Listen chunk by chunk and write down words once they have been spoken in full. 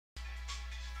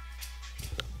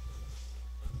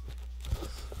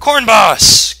Corn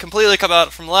Boss! Completely come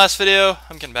out from the last video.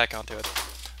 I'm getting back onto it.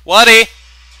 Whatty?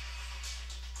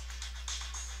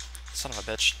 Son of a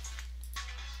bitch.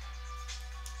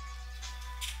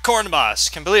 Corn Boss!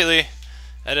 Completely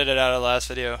edited out of the last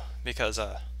video because,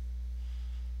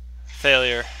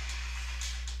 failure.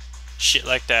 Shit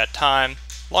like that. Time.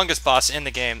 Longest boss in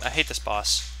the game. I hate this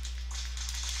boss.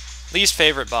 Least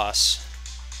favorite boss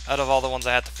out of all the ones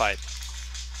I had to fight.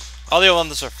 All the other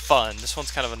ones are fun. This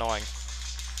one's kind of annoying.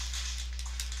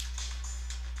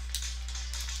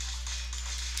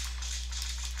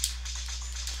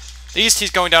 At least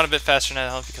he's going down a bit faster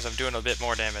now because I'm doing a bit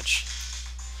more damage.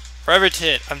 For every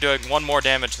hit, I'm doing 1 more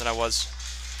damage than I was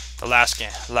the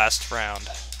last round.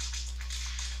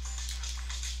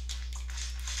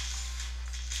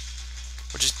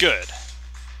 Which is good.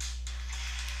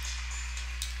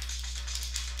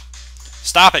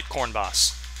 Stop it, Corn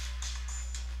Boss.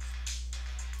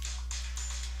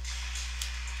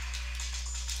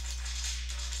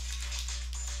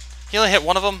 He only hit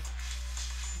one of them?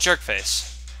 Jerk face.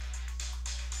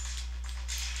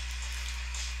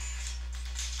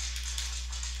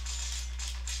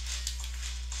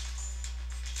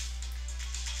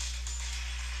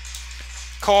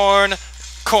 Corn,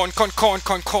 corn, corn, corn,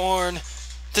 corn, corn.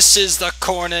 This is the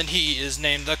corn, and he is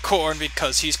named the Corn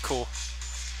because he's cool.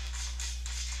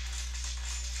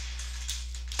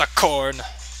 The Corn.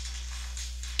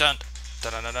 Dun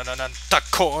dun dun dun dun dun. The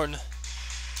Corn.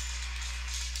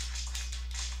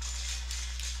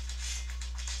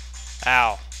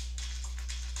 Ow.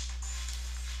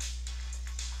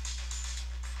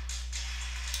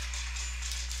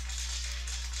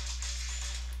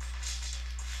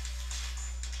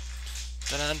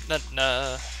 Dun dun dun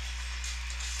dun.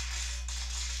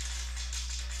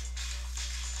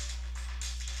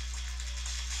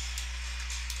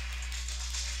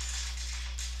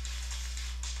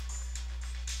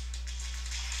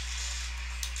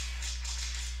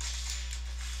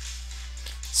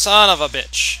 Son of a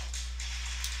bitch.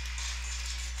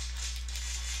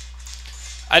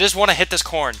 I just want to hit this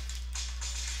corn.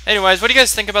 Anyways, what do you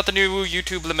guys think about the new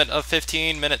YouTube limit of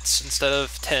 15 minutes instead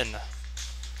of 10?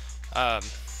 I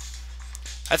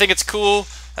think it's cool.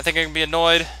 I think I can be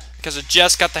annoyed because I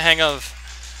just got the hang of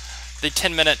the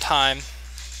 10-minute time,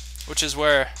 which is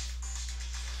where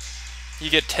you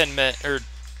get 10 minutes, or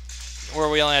where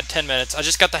we only had 10 minutes. I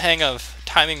just got the hang of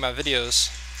timing my videos,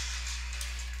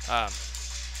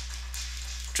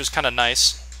 which was kind of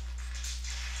nice.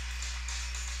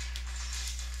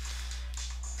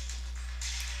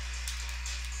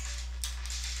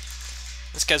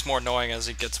 This guy's more annoying as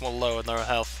he gets more low and lower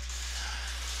health.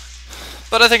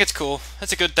 But I think it's cool.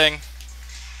 It's a good thing.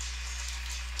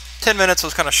 10 minutes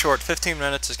was kind of short. 15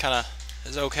 minutes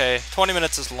is okay. 20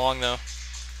 minutes is long though.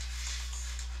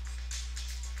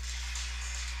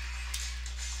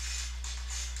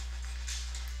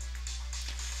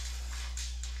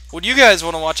 Would you guys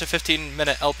want to watch a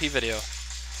 15-minute LP video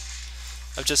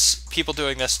of just people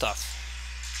doing this stuff?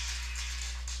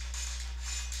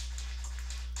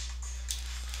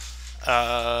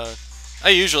 I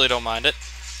usually don't mind it.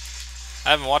 I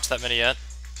haven't watched that many yet.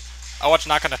 I watched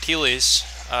Nakanatili's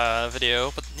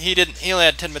video, but he only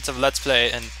had 10 minutes of Let's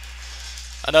Play and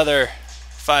another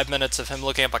 5 minutes of him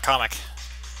looking up a comic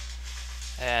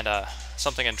and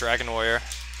something in Dragon Warrior.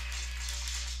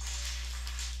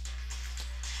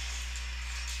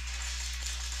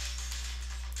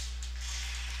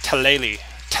 Talelio!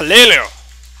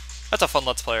 That's a fun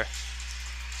Let's Player.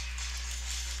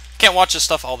 Can't watch his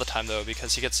stuff all the time though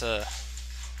because he gets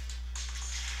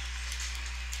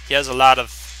he has a lot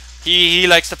of he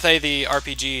likes to play the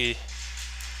RPG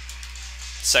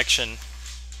section,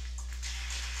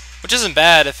 which isn't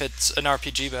bad if it's an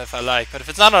RPG, but if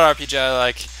it's not an RPG I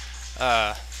like,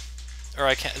 or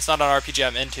it's not an RPG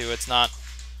I'm into,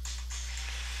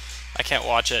 I can't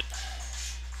watch it.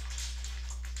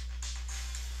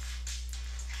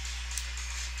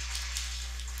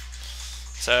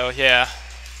 So yeah,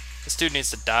 this dude needs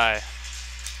to die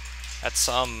at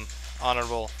some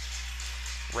honorable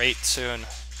rate soon.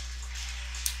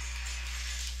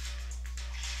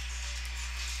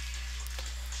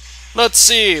 Let's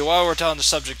see, while we're on the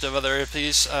subject of other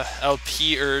LPers,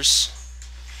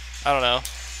 I don't know.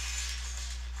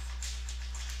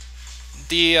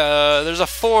 There's a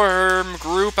forum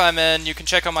group I'm in. You can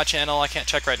check on my channel. I can't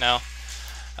check right now.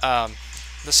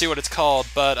 Let's see what it's called,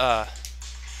 but I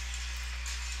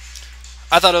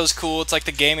thought it was cool. It's like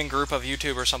the gaming group of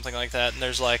YouTube or something like that, and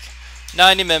there's like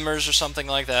 90 members or something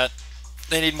like that.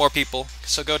 They need more people,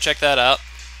 so go check that out.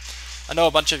 I know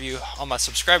a bunch of you, all my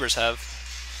subscribers have,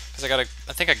 because I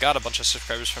think I got a bunch of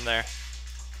subscribers from there.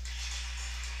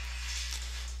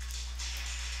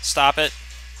 Stop it.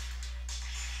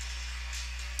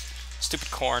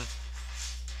 Stupid corn.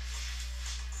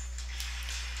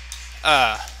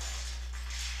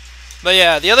 But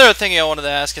yeah, the other thing I wanted to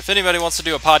ask, if anybody wants to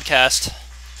do a podcast,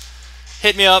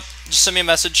 hit me up. Just send me a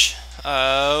message.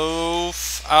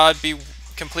 I'd be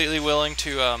completely willing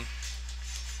to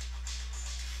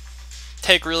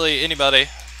take really anybody.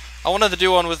 I wanted to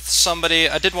do one with somebody.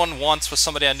 I did one once with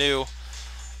somebody I knew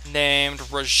named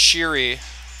Rajiri.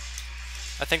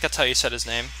 I think that's how you said his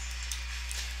name.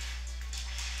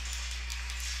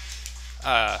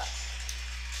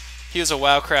 He was a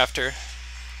WoW crafter.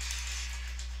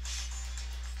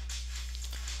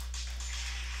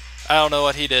 I don't know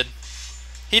what he did.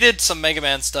 He did some Mega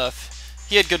Man stuff.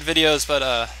 He had good videos, but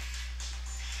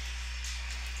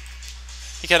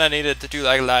he kind of needed to do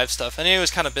like live stuff, and he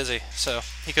was kind of busy, so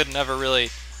he could never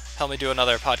really help me do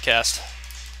another podcast.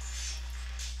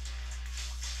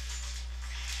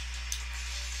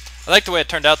 I like the way it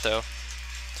turned out, though.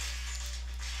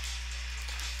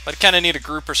 But I kind of need a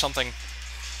group or something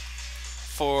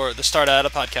for the start out a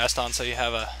podcast on, so you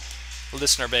have a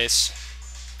listener base.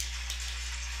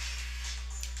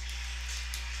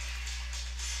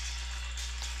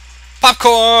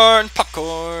 Popcorn!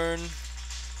 Popcorn!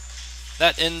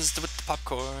 That ends with the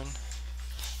popcorn.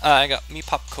 I got me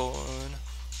popcorn.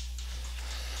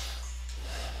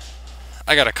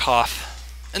 I got a cough.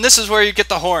 And this is where you get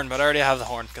the horn, but I already have the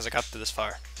horn because I got through this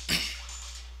far.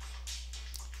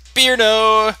 Beer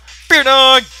dog! Beer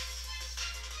dog!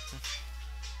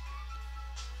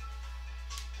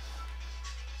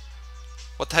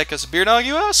 What the heck is a beer dog,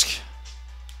 you ask?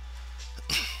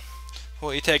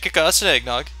 Well, you take a glass of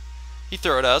eggnog, you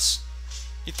throw it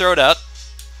out,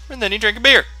 and then you drink a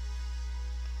beer.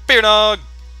 Beer dog!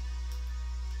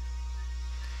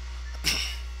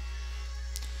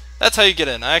 That's how you get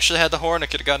in. I actually had the horn. I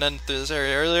could have gotten in through this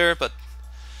area earlier, but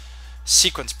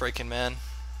sequence breaking, man.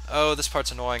 Oh, this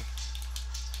part's annoying.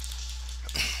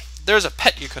 There's a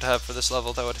pet you could have for this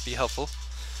level that would be helpful,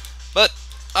 but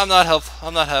I'm not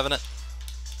having it.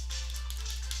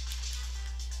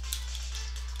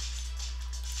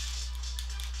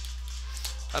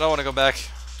 I don't want to go back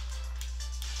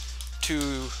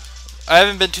to... I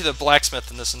haven't been to the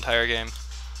blacksmith in this entire game.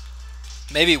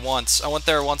 Maybe once. I went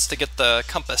there once to get the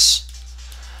compass.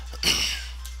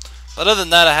 But other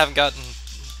than that, I haven't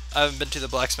been to the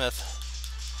blacksmith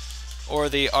or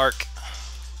the arc,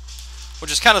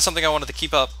 which is kind of something I wanted to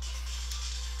keep up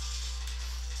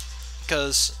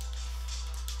because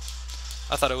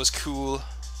I thought it was cool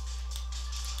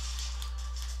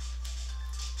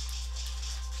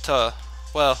to,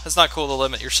 well, it's not cool to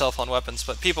limit yourself on weapons,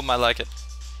 but people might like it.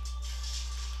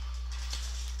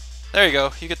 There you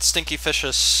go. You get the stinky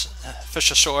fishosaurus.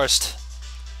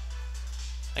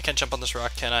 I can't jump on this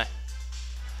rock, can I?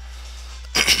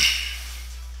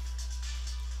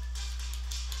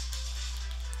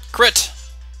 Crit!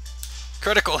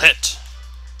 Critical hit!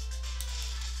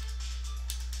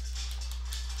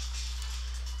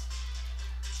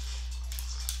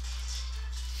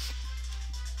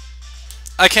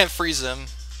 I can't freeze them.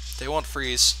 They won't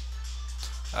freeze.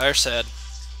 They're sad.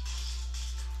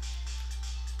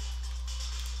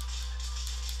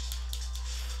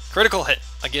 Critical hit,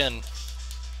 again.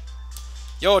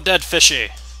 You're dead, fishy.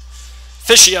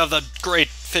 Fishy of the great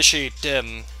fishy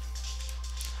dim.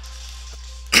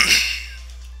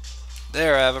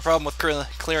 There, I have a problem with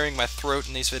clearing my throat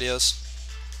in these videos.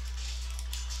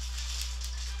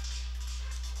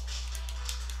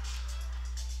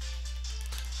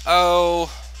 Oh.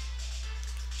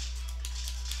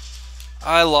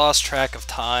 I lost track of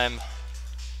time.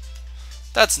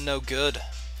 That's no good.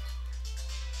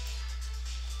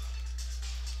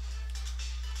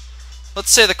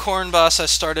 Let's say the corn boss I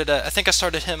think I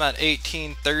started him at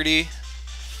 1830.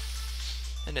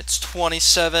 And it's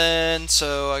 27,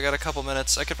 so I got a couple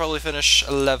minutes. I could probably finish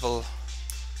a level.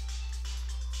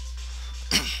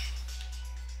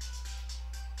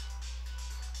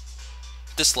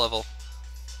 This level.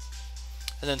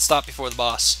 And then stop before the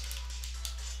boss.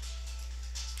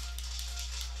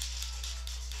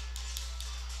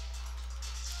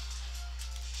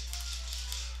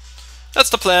 That's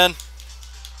the plan.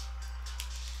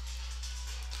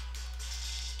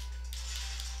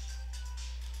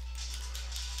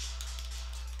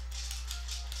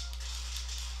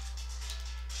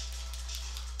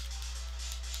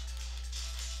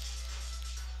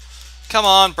 Come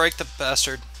on, break the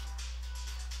bastard.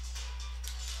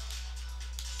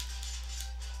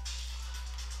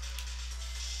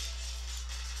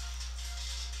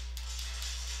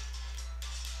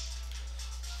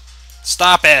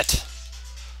 Stop it!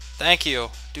 Thank you.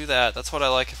 Do that. That's what I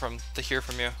like to hear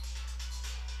from you.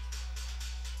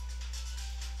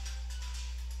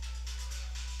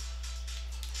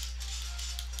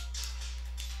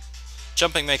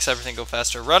 Jumping makes everything go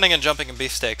faster. Running and jumping and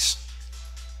beefsteaks.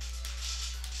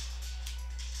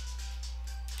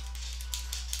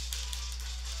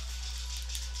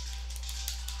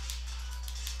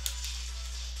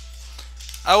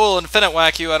 I will infinite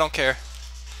whack you, I don't care.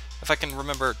 If I can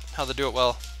remember how to do it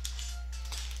well.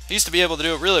 I used to be able to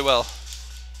do it really well.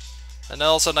 And then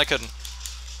all of a sudden I couldn't.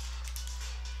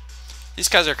 These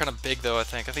guys are kind of big though, I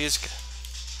think. I think these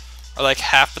are like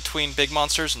half between big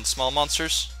monsters and small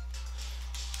monsters.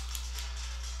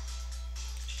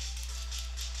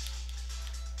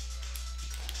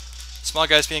 Small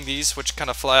guys being these, which kind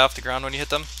of fly off the ground when you hit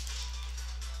them.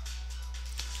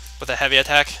 With a heavy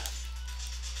attack.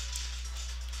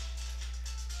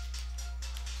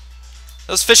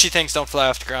 Those fishy things don't fly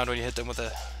off the ground when you hit them with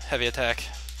a heavy attack.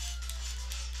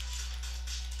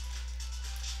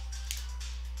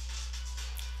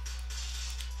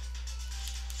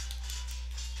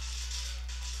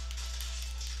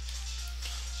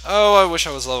 Oh, I wish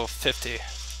I was level 50.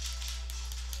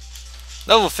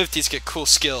 Level 50s get cool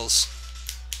skills.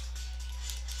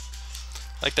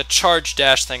 Like the charge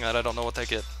dash thing that I don't know what they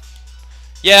get.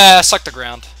 Yeah, suck the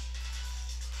ground.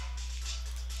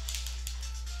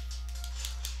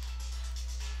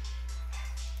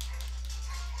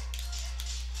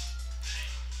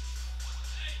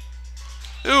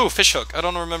 Ooh, fishhook. I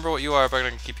don't remember what you are, but I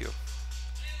can keep you.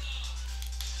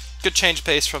 Good change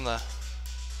pace from the...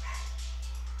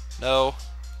 No.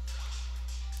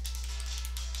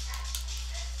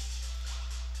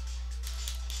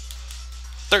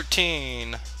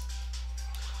 $13.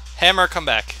 Hammer, come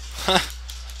back.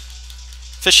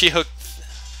 Fishy hook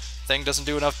thing doesn't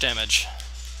do enough damage.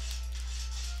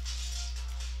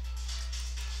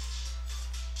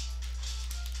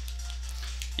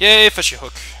 Yay, fishy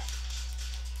hook.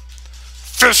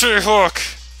 Fishy hook!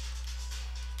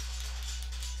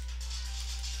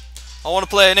 I want to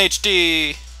play in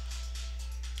HD.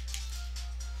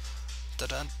 Dun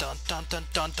dun dun dun dun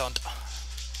dun dun.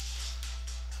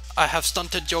 I have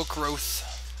stunted your growth.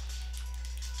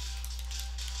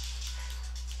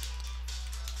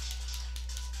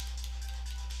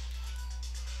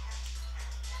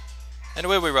 And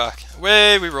away we rock.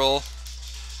 Away we roll.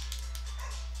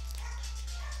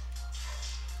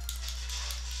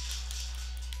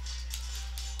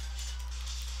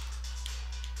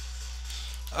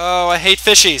 Oh, I hate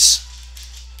fishies.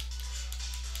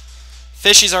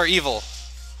 Fishies are evil.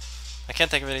 I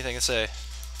can't think of anything to say.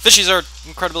 Fishies are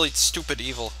incredibly stupid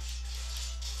evil.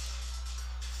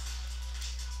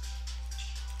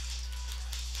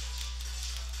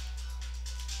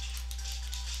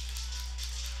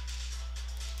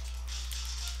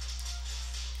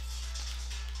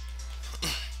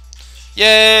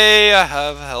 Yay, I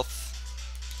have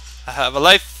health. I have a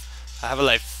life. I have a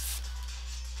life.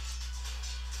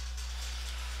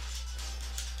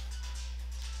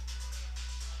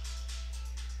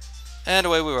 And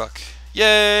away we rock.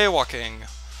 Yay, walking.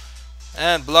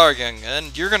 And blarging.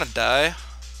 And you're gonna die.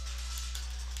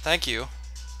 Thank you.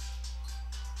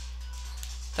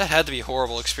 That had to be a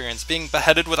horrible experience. Being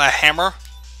beheaded with a hammer.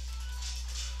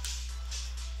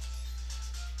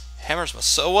 Hammers must...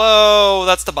 So, whoa,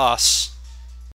 that's the boss.